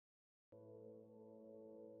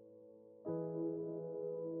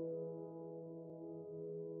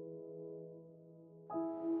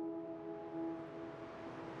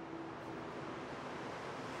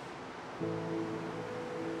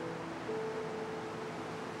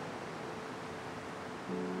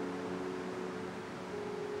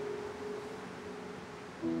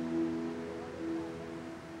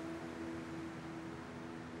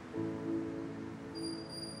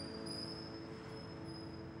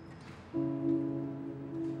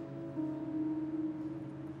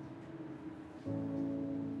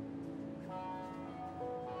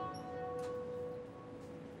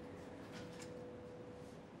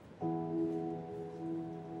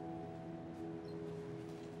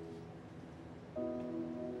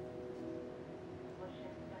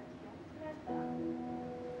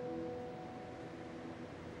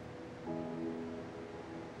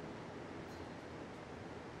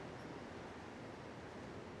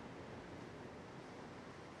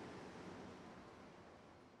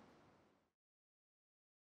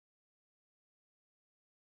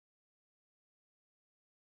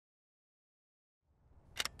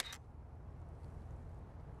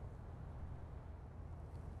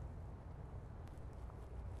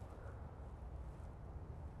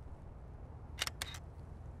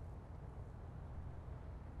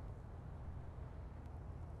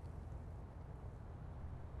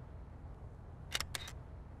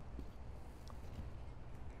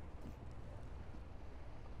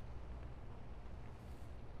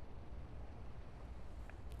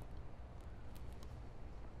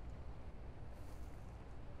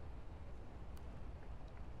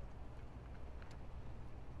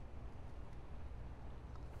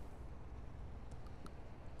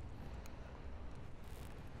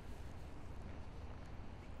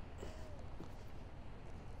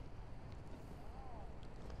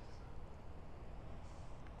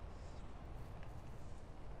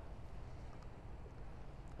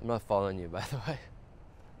I'm not following you, by the way.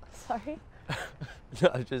 Sorry? No,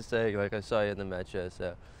 I'm just saying, like, I saw you in the metro,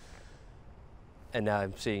 so. And now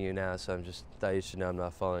I'm seeing you now, so I'm just, thought you should know I'm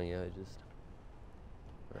not following you.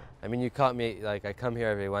 I mean, you caught me, like, I come here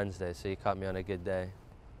every Wednesday, so you caught me on a good day.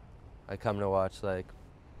 I come to watch, like,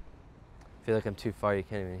 I feel like I'm too far, you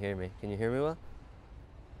can't even hear me. Can you hear me well?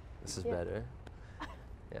 This is better.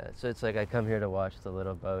 Yeah, so it's like I come here to watch the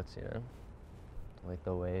little boats, you know? Like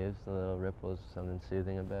the waves, the little ripples, something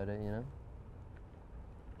soothing about it, you know?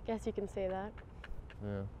 I guess you can say that.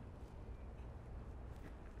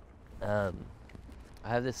 Yeah. I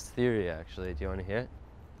have this theory, actually. Do you want to hear it?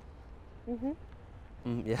 Mm-hmm.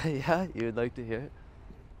 Yeah, you would like to hear it?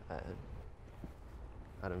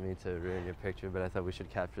 I don't mean to ruin your picture, but I thought we should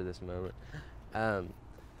capture this moment.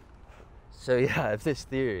 So yeah, I have this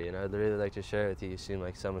theory, and I'd really like to share it with you. You seem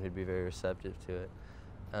like someone who'd be very receptive to it.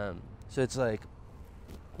 So it's like,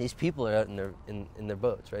 these people are out in their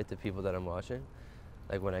boats, right? The people that I'm watching,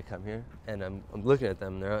 like when I come here, and I'm looking at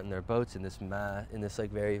them, and they're out in their boats in this like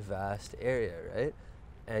very vast area, right?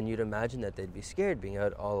 And you'd imagine that they'd be scared being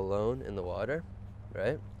out all alone in the water,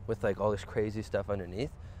 right? With like all this crazy stuff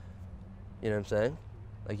underneath. You know what I'm saying?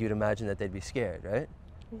 Like you'd imagine that they'd be scared, right?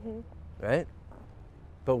 Mm-hmm. Right?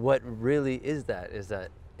 But what really is that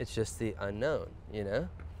it's just the unknown, you know?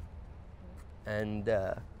 And,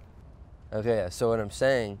 okay, so what I'm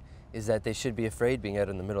saying is that they should be afraid being out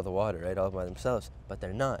in the middle of the water, right, all by themselves, but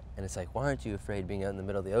they're not. And it's like, why aren't you afraid being out in the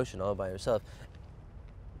middle of the ocean all by yourself?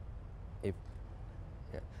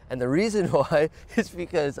 And the reason why is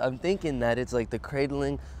because I'm thinking that it's like the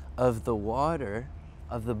cradling of the water,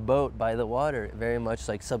 of the boat by the water, very much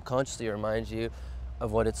like subconsciously reminds you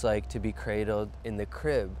of what it's like to be cradled in the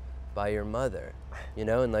crib by your mother, you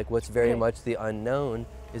know? And like what's very much the unknown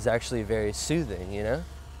is actually very soothing, you know?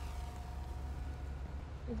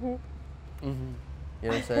 Mm-hmm. Mm-hmm. You know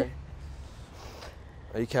what I'm saying?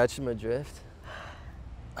 Are you catching my drift?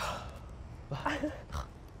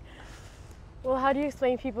 Well, how do you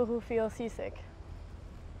explain people who feel seasick?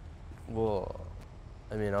 Well,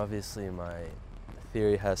 I mean, obviously my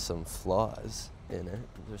theory has some flaws in it.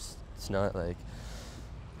 It's not like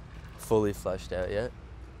fully fleshed out yet.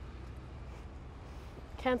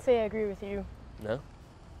 Can't say I agree with you. No?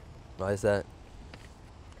 Why is that?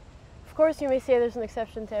 Of course, you may say there's an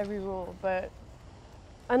exception to every rule, but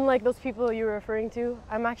unlike those people you were referring to,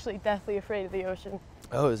 I'm actually deathly afraid of the ocean.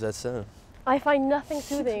 Oh, is that so? I find nothing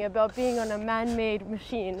soothing about being on a man-made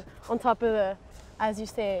machine on top of the, as you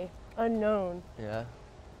say, unknown. Yeah.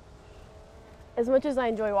 As much as I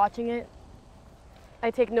enjoy watching it, I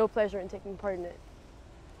take no pleasure in taking part in it.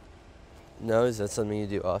 No, is that something you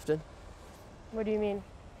do often? What do you mean?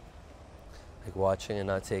 Like watching and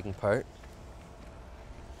not taking part?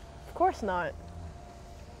 Of course not.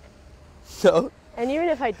 No? And even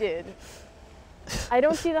if I did, I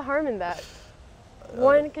don't see the harm in that.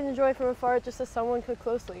 One can enjoy from afar just as someone could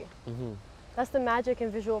closely. Mm-hmm. That's the magic in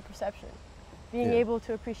visual perception, being able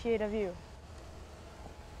to appreciate a view.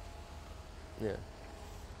 Yeah.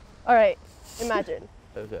 All right, imagine.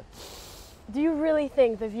 Okay. Do you really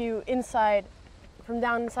think the view inside, from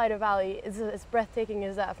down inside a valley, is as breathtaking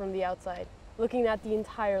as that from the outside, looking at the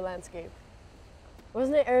entire landscape?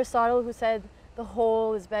 Wasn't it Aristotle who said the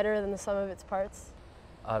whole is better than the sum of its parts?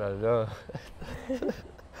 I don't know.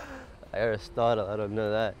 Aristotle, I don't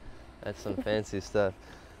know that. That's some fancy stuff.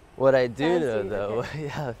 What I do know, though, okay.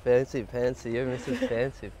 Yeah, fancy pantsy. You're Mrs.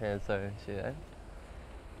 Fancy Pants, aren't you? Eh?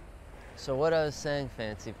 So what I was saying,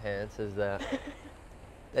 Fancy Pants, is that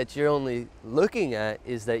that you're only looking at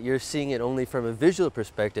is that you're seeing it only from a visual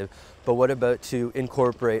perspective. But what about to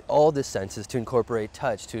incorporate all the senses, to incorporate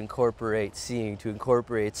touch, to incorporate seeing, to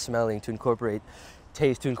incorporate smelling, to incorporate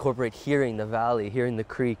taste, to incorporate hearing the valley, hearing the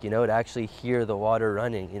creek, you know, to actually hear the water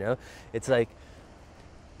running, you know? It's like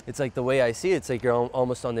the way I see it, it's like you're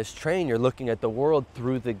almost on this train, you're looking at the world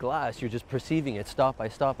through the glass, you're just perceiving it stop by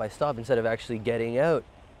stop by stop instead of actually getting out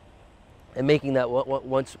and making that what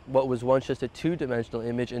was once just a two-dimensional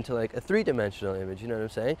image into like a three-dimensional image, you know what I'm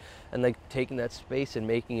saying? And like taking that space and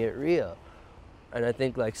making it real. And I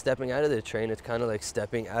think like stepping out of the train, it's kind of like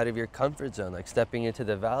stepping out of your comfort zone, like stepping into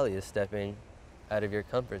the valley is stepping out of your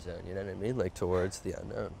comfort zone, you know what I mean? Like towards the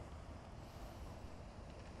unknown.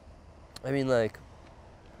 I mean, like,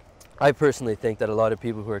 I personally think that a lot of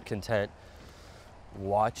people who are content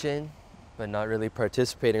watching but not really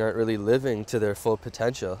participating aren't really living to their full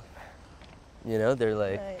potential. You know, they're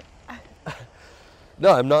like, right.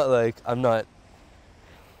 No, I'm not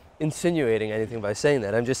insinuating anything by saying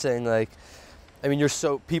that. I'm just saying like, I mean,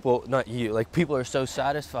 people are so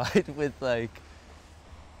satisfied with like,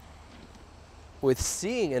 with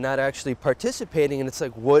seeing and not actually participating, and it's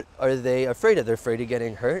like, what are they afraid of? They're afraid of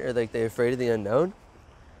getting hurt, or like they're afraid of the unknown?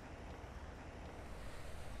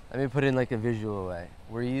 Let me put it in like a visual way.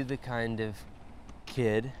 Were you the kind of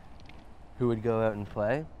kid who would go out and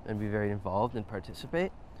play and be very involved and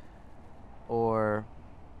participate? Or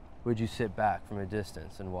would you sit back from a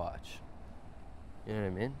distance and watch? You know what I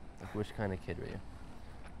mean? Like, which kind of kid were you?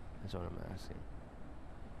 That's what I'm asking.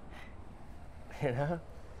 You know?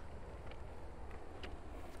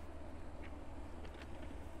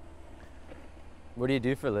 What do you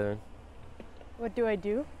do for a living? What do I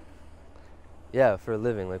do? Yeah, for a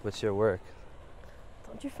living. Like, what's your work?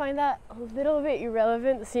 Don't you find that a little bit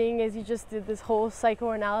irrelevant, seeing as you just did this whole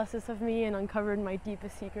psychoanalysis of me and uncovered my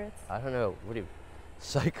deepest secrets? I don't know. What do you...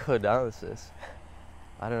 Psychoanalysis?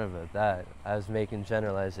 I don't know about that. I was making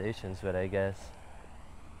generalizations, but I guess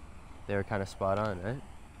they were kind of spot on, right?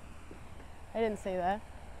 I didn't say that.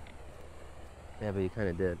 Yeah, but you kind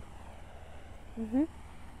of did. Mm-hmm.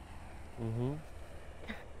 Mm-hmm.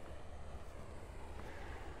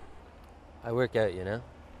 I work out, you know?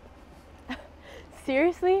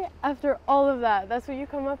 Seriously? After all of that, that's what you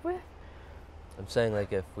come up with? I'm saying,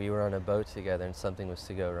 like, if we were on a boat together and something was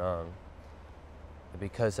to go wrong,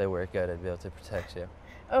 because I work out, I'd be able to protect you.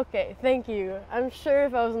 Okay, thank you. I'm sure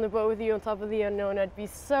if I was on the boat with you on top of the unknown, I'd be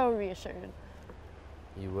so reassured.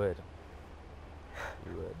 You would.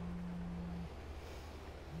 You would.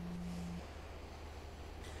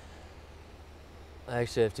 I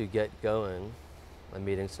actually have to get going. I'm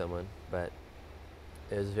meeting someone, but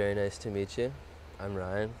it was very nice to meet you. I'm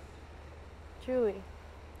Ryan. Truly.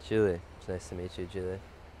 Julie. It's nice to meet you, Julie.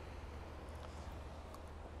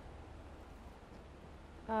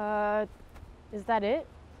 Is that it?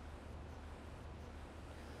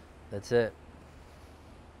 That's it.